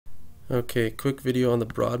Okay, quick video on the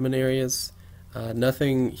Brodmann areas.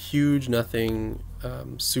 Nothing huge, nothing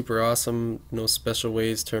super awesome, no special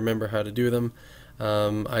ways to remember how to do them.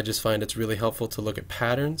 I just find it's really helpful to look at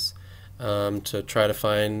patterns, to try to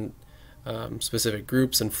find specific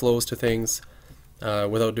groups and flows to things.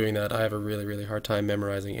 Without doing that, I have a really hard time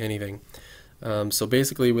memorizing anything. So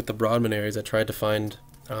basically with the Brodmann areas, I tried to find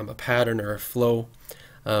a pattern or a flow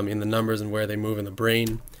in the numbers and where they move in the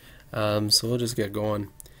brain. So we'll just get going.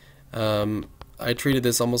 I treated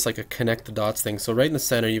this almost like a connect the dots thing. So right in the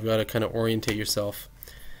center, you've got to kind of orientate yourself.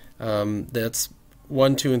 That's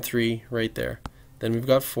 1, 2, and 3 right there. Then we've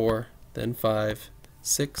got 4, then 5,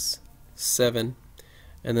 6, 7,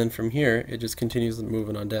 and then from here it just continues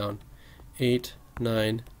moving on down. 8,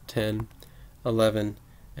 9, 10, 11,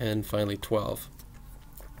 and finally 12.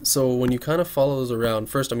 So when you kind of follow those around,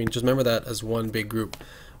 first, just remember that as one big group.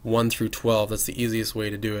 1 through 12, that's the easiest way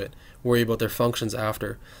to do it. Worry about their functions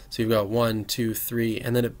after. So you've got 1, 2, 3,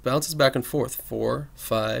 and then it bounces back and forth. 4,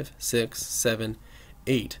 5, 6, 7,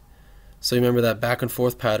 8. So you remember that back and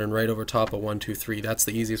forth pattern right over top of 1, 2, 3. That's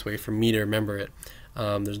the easiest way for me to remember it.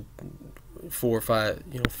 There's 4,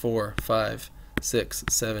 5, 6,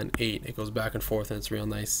 7, 8. It goes back and forth, and it's real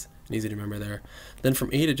nice and easy to remember there. Then from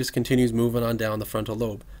 8, it just continues moving on down the frontal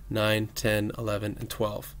lobe. 9, 10, 11, and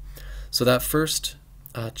 12. So that first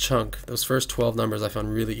chunk, those first 12 numbers I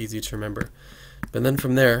found really easy to remember. But then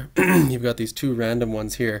from there, you've got these two random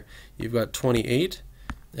ones here. You've got 28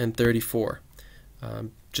 and 34.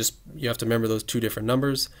 You have to remember those two different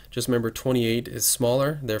numbers. Just remember 28 is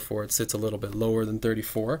smaller, therefore it sits a little bit lower than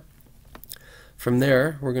 34. From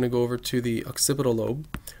there, we're going to go over to the occipital lobe,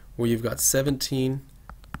 where you've got 17,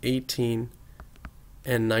 18,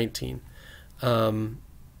 and 19.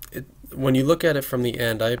 When you look at it from the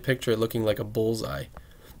end, I picture it looking like a bullseye,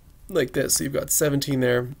 like this. So you've got 17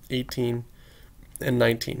 there, 18, and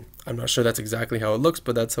 19. I'm not sure that's exactly how it looks,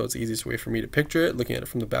 but that's how it's the easiest way for me to picture it, looking at it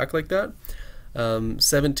from the back like that.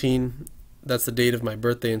 17, that's the date of my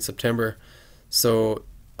birthday in September, so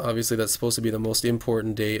obviously that's supposed to be the most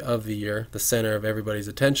important day of the year, the center of everybody's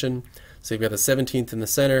attention. So you've got the 17th in the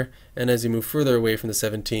center, and as you move further away from the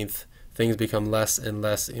 17th, things become less and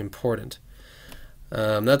less important.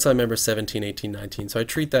 That's how I remember 17, 18, 19. So I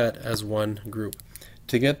treat that as one group.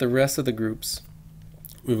 To get the rest of the groups,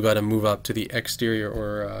 we've got to move up to the exterior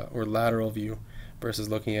or lateral view versus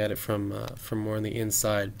looking at it from more on the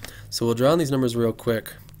inside. So we'll draw on these numbers real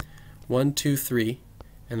quick. 1, 2, 3,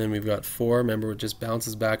 and then we've got 4. Remember, it just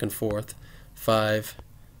bounces back and forth. 5,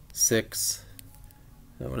 6.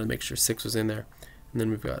 I want to make sure 6 was in there. And then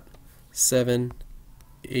we've got 7,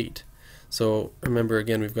 8. So remember,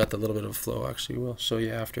 again, we've got the little bit of flow. Actually, we'll show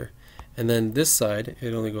you after. And then this side,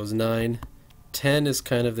 it only goes 9. 10 is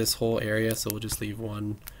kind of this whole area, so we'll just leave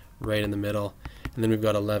 1 right in the middle. And then we've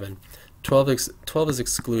got 11. 12 is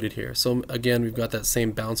excluded here. So again, we've got that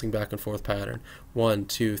same bouncing back and forth pattern. 1,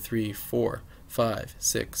 2, 3, 4, 5,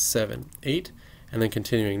 6, 7, 8, and then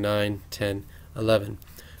continuing 9, 10, 11.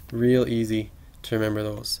 Real easy to remember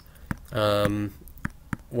those.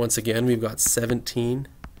 Once again, we've got 17,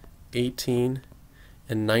 18,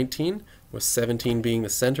 and 19, with 17 being the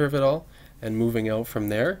center of it all, and moving out from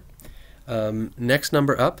there. Next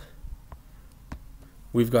number up,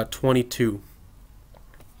 we've got 22.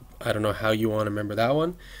 I don't know how you want to remember that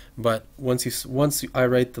one, but once I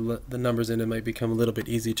write the numbers in, it might become a little bit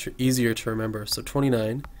easier to remember. So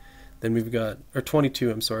 29, then we've got, or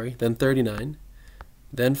 22, I'm sorry, then 39,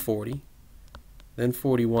 then 40, then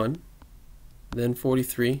 41, then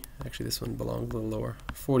 43, actually this one belongs a little lower,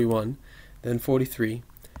 41, then 43,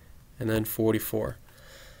 and then 44.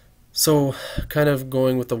 So kind of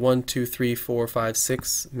going with the 1, 2, 3, 4, 5,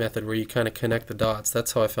 6 method, where you kind of connect the dots.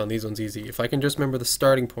 That's how I found these ones easy. If I can just remember the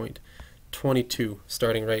starting point, 22,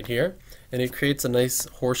 starting right here, and it creates a nice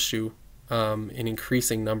horseshoe in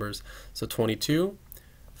increasing numbers. So 22,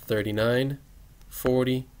 39,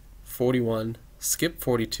 40, 41, skip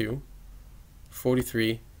 42,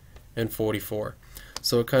 43, and 44.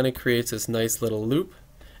 So it kind of creates this nice little loop,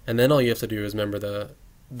 and then all you have to do is remember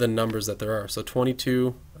the numbers that there are. So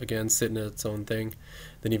 22, again, sitting in its own thing.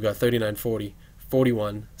 Then you've got 39, 40,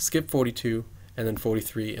 41, skip 42, and then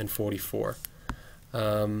 43 and 44.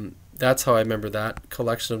 That's how I remember that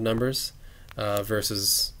collection of numbers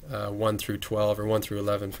versus 1 through 12 or 1 through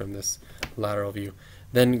 11 from this lateral view.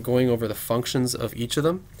 Then going over the functions of each of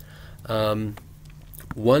them.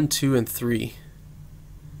 1, 2, and 3.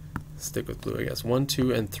 Stick with blue, I guess. 1,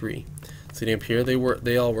 2, and 3. See up here,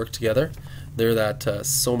 they all work together. They're that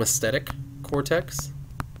somaesthetic cortex.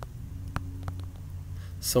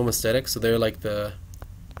 Somaesthetic, so they're like the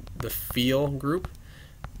feel group.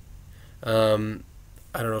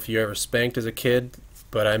 I don't know if you ever spanked as a kid,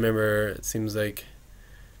 but I remember it seems like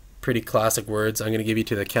pretty classic words. I'm going to give you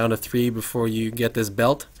to the count of 3 before you get this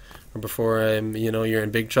belt, or before you're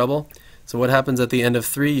in big trouble. So what happens at the end of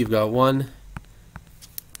 3? You've got 1.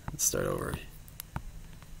 Let's start over.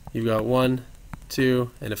 You've got 1,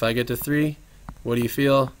 2, and if I get to 3, what do you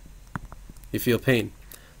feel? You feel pain.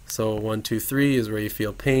 So 1, 2, 3 is where you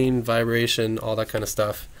feel pain, vibration, all that kind of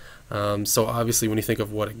stuff. So obviously when you think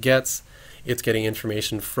of what it gets, it's getting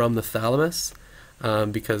information from the thalamus,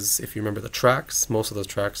 because if you remember the tracks, most of those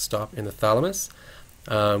tracks stop in the thalamus,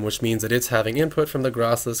 which means that it's having input from the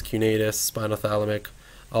gracilis, cuneatus, spinothalamic,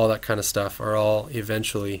 all that kind of stuff are all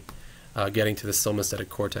eventually getting to the somatic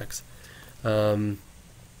cortex.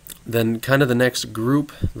 Then kind of the next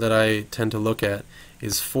group that I tend to look at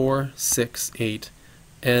is 4, 6, 8,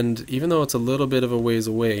 and even though it's a little bit of a ways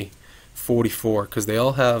away, 44, because they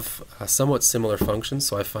all have somewhat similar functions,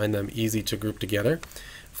 so I find them easy to group together.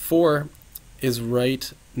 4 is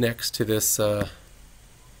right next to this, let's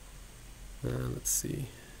see,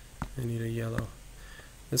 I need a yellow.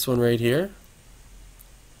 This one right here,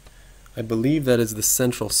 I believe that is the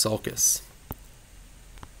central sulcus.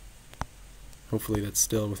 Hopefully that's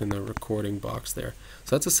still within the recording box there.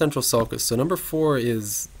 So that's a central sulcus. So number 4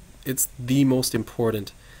 it's the most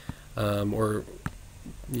important, or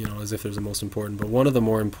as if there's the most important, but one of the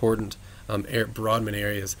more important brodmann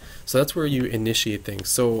areas. So that's where you initiate things.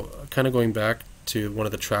 So kind of going back to one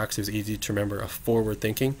of the tracks, it was easy to remember, a forward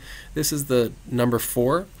thinking. This is the number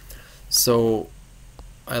 4. So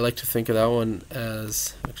I like to think of that one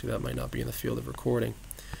as, actually that might not be in the field of recording.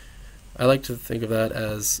 I like to think of that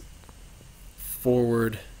as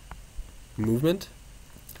forward movement,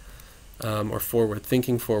 or forward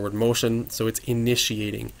thinking, forward motion. So it's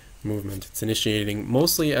initiating movement. It's initiating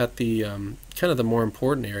mostly at the kind of the more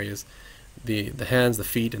important areas, the hands, the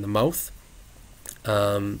feet, and the mouth.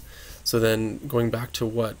 So then going back to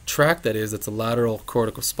what tract that is, it's a lateral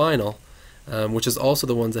corticospinal, which is also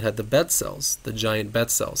the ones that had the Bet cells, the giant Bet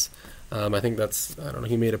cells. I think that's, I don't know,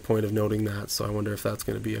 he made a point of noting that, so I wonder if that's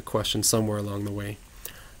going to be a question somewhere along the way.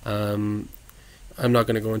 I'm not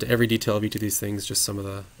going to go into every detail of each of these things, just some of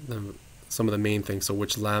the main things. So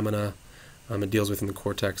which lamina it deals with in the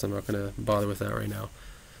cortex. I'm not going to bother with that right now.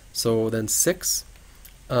 So then 6,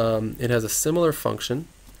 it has a similar function.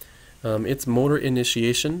 It's motor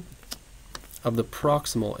initiation of the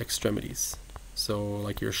proximal extremities. So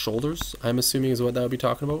like your shoulders, I'm assuming is what that would be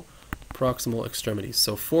talking about. Proximal extremities.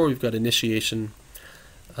 So 4, we've got initiation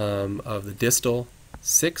of the distal.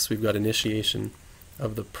 6, we've got initiation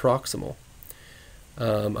of the proximal.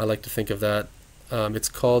 I like to think of that. It's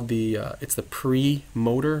called it's the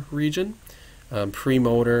premotor region.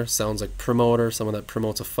 Premotor sounds like promoter, someone that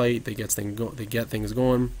promotes a fight. They get things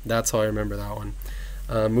going. That's how I remember that one.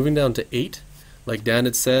 Moving down to 8, like Dan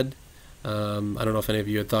had said. I don't know if any of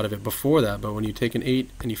you had thought of it before that, but when you take an 8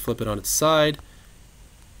 and you flip it on its side,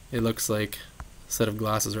 it looks like a set of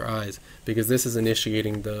glasses or eyes, because this is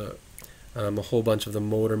initiating a whole bunch of the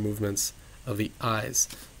motor movements of the eyes.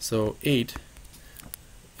 So 8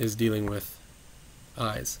 is dealing with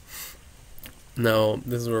eyes. Now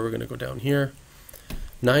this is where we're going to go down here.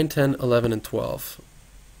 9, 10, 11, and 12.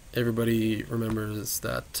 Everybody remembers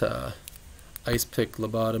that ice pick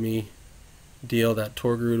lobotomy deal that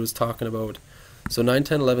Torgerud was talking about. So 9,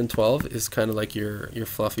 10, 11, 12 is kind of like your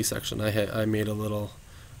fluffy section. I made a little,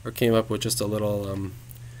 or came up with just a little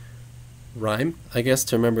rhyme, I guess,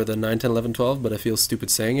 to remember the 9, 10, 11, 12, but I feel stupid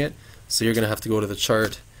saying it. So you're going to have to go to the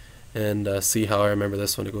chart and see how I remember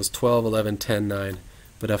this one. It goes 12, 11, 10, 9,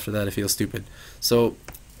 but after that I feel stupid. So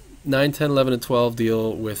 9, 10, 11, and 12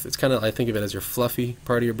 deal with, it's kind of, I think of it as your fluffy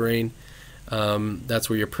part of your brain. That's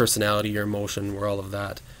where your personality, your emotion, where all of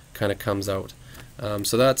that kind of comes out.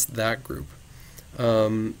 So that's that group.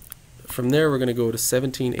 From there we're going to go to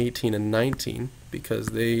 17, 18, and 19, because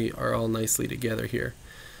they are all nicely together here.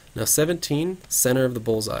 Now 17, center of the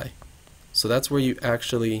bullseye. So that's where you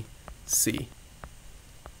actually see.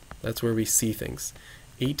 That's where we see things.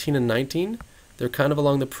 18 and 19, they're kind of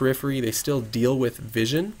along the periphery. They still deal with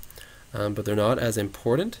vision, but they're not as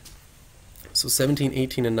important. So 17,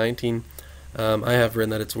 18, and 19, I have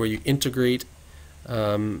written that it's where you integrate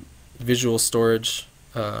visual storage,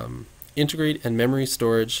 integrate and memory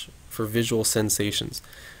storage for visual sensations.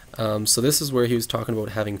 So this is where he was talking about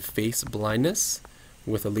having face blindness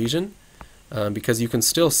with a lesion, because you can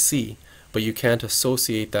still see, but you can't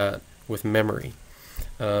associate that with memory.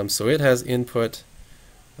 So it has input,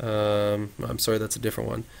 I'm sorry, that's a different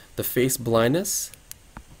one. The face blindness,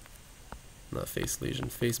 not face lesion,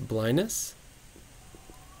 face blindness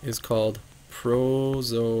is called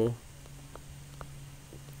prosopagnosia.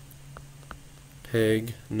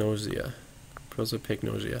 Prosopagnosia.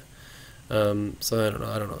 Prosopagnosia. So I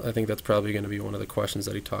don't know. I think that's probably going to be one of the questions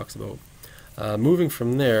that he talks about. Moving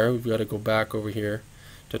from there, we've got to go back over here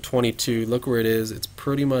to 22. Look where it is. It's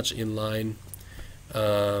pretty much in line.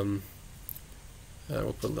 We'll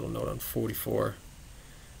put a little note on 44.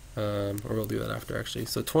 Or we'll do that after, actually.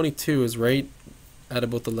 So 22 is right at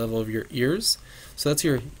about the level of your ears. So that's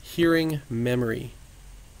your hearing memory.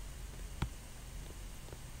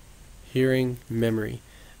 Hearing memory.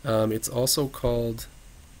 It's also called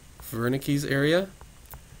Wernicke's area.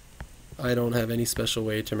 I don't have any special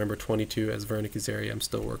way to remember 22 as Wernicke's area. I'm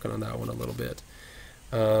still working on that one a little bit.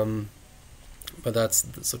 But that's,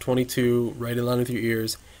 so 22, right in line with your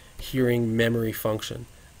ears, hearing memory function.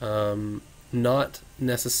 Not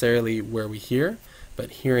necessarily where we hear,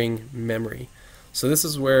 but hearing memory. So this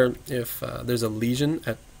is where if there's a lesion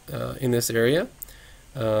at, in this area,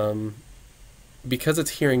 because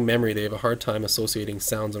it's hearing memory, they have a hard time associating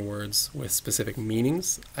sounds and words with specific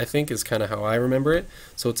meanings, I think is kind of how I remember it.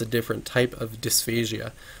 So it's a different type of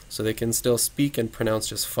dysphagia. So they can still speak and pronounce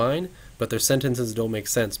just fine, but their sentences don't make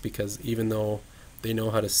sense because even though they know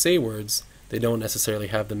how to say words, they don't necessarily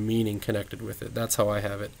have the meaning connected with it. That's how I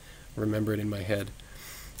have it remembered in my head.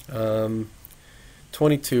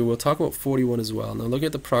 22, we'll talk about 41 as well. Now look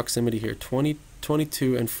at the proximity here.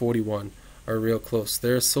 22 and 41 are real close.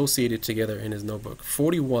 They're associated together in his notebook.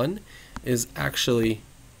 41 is actually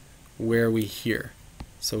where we hear.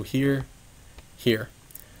 So here, here.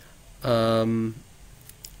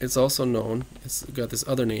 It's also known, it's got this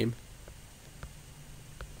other name,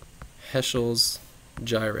 Heschel's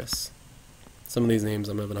gyrus. Some of these names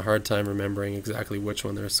I'm having a hard time remembering exactly which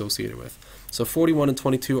one they're associated with. So 41 and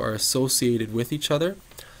 22 are associated with each other.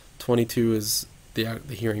 22 is the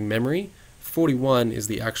hearing memory. 41 is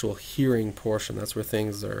the actual hearing portion. That's where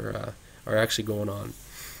things are actually going on.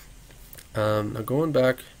 Now going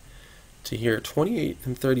back to here, 28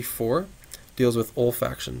 and 34 deals with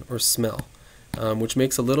olfaction or smell, which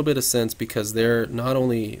makes a little bit of sense because they're not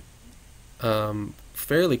only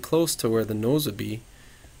fairly close to where the nose would be,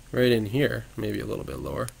 right in here, maybe a little bit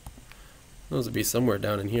lower. Nose would be somewhere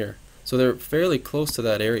down in here. So they're fairly close to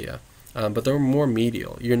that area. But they're more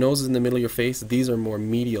medial. Your nose is in the middle of your face. These are more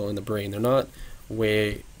medial in the brain. They're not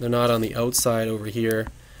on the outside over here.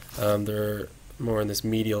 They're more in this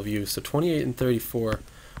medial view. So 28 and 34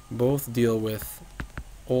 both deal with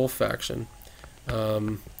olfaction.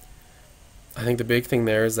 I think the big thing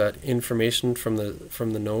there is that information from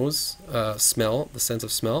the nose, smell, the sense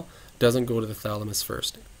of smell, doesn't go to the thalamus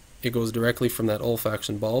first. It goes directly from that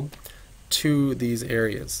olfaction bulb to these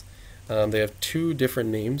areas. They have two different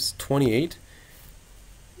names. 28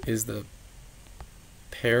 is the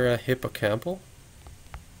parahippocampal,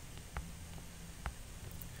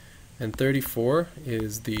 and 34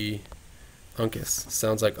 is the uncus.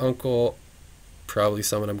 Sounds like uncle, probably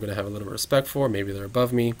someone I'm going to have a little respect for. Maybe they're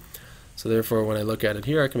above me. So therefore, when I look at it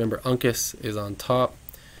here, I can remember uncus is on top,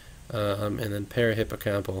 and then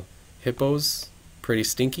parahippocampal. Hippos, pretty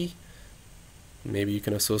stinky. Maybe you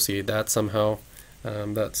can associate that somehow.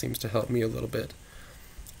 That seems to help me a little bit.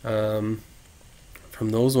 From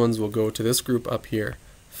those ones, we'll go to this group up here,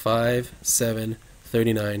 5, 7,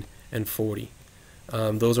 39, and 40.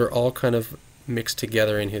 Those are all kind of mixed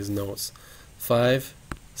together in his notes. 5,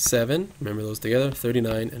 7, remember those together,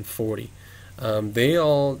 39, and 40. They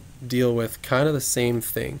all deal with kind of the same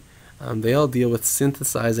thing. They all deal with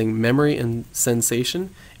synthesizing memory and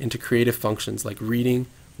sensation into creative functions like reading,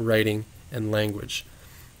 writing, and language.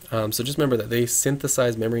 So just remember that they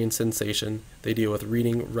synthesize memory and sensation. They deal with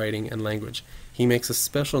reading, writing, and language. He makes a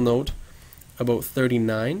special note about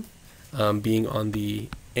 39 being on the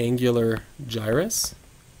angular gyrus.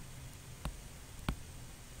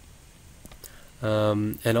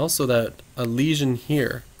 And also that a lesion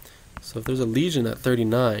here. So if there's a lesion at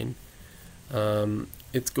 39,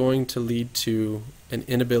 it's going to lead to an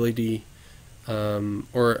inability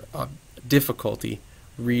or a difficulty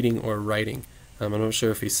reading or writing. I'm not sure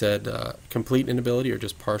if he said complete inability or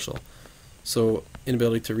just partial. So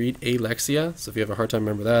inability to read, alexia. So if you have a hard time,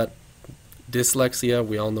 remember that. Dyslexia,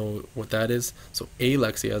 we all know what that is. So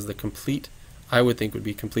alexia is the complete, I would think would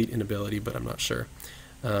be complete inability, but I'm not sure.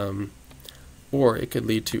 Or it could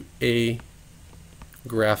lead to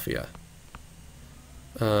agraphia.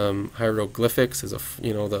 Hieroglyphics is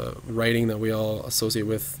the writing that we all associate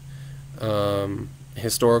with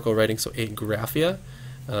historical writing. So agraphia.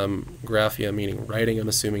 Graphia meaning writing, I'm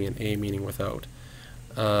assuming, and A meaning without.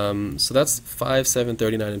 So that's 5, 7,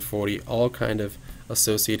 39, and 40 all kind of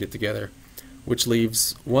associated together, which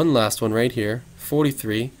leaves one last one right here,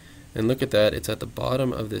 43, and look at that, it's at the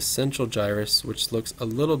bottom of this central gyrus, which looks a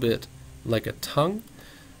little bit like a tongue.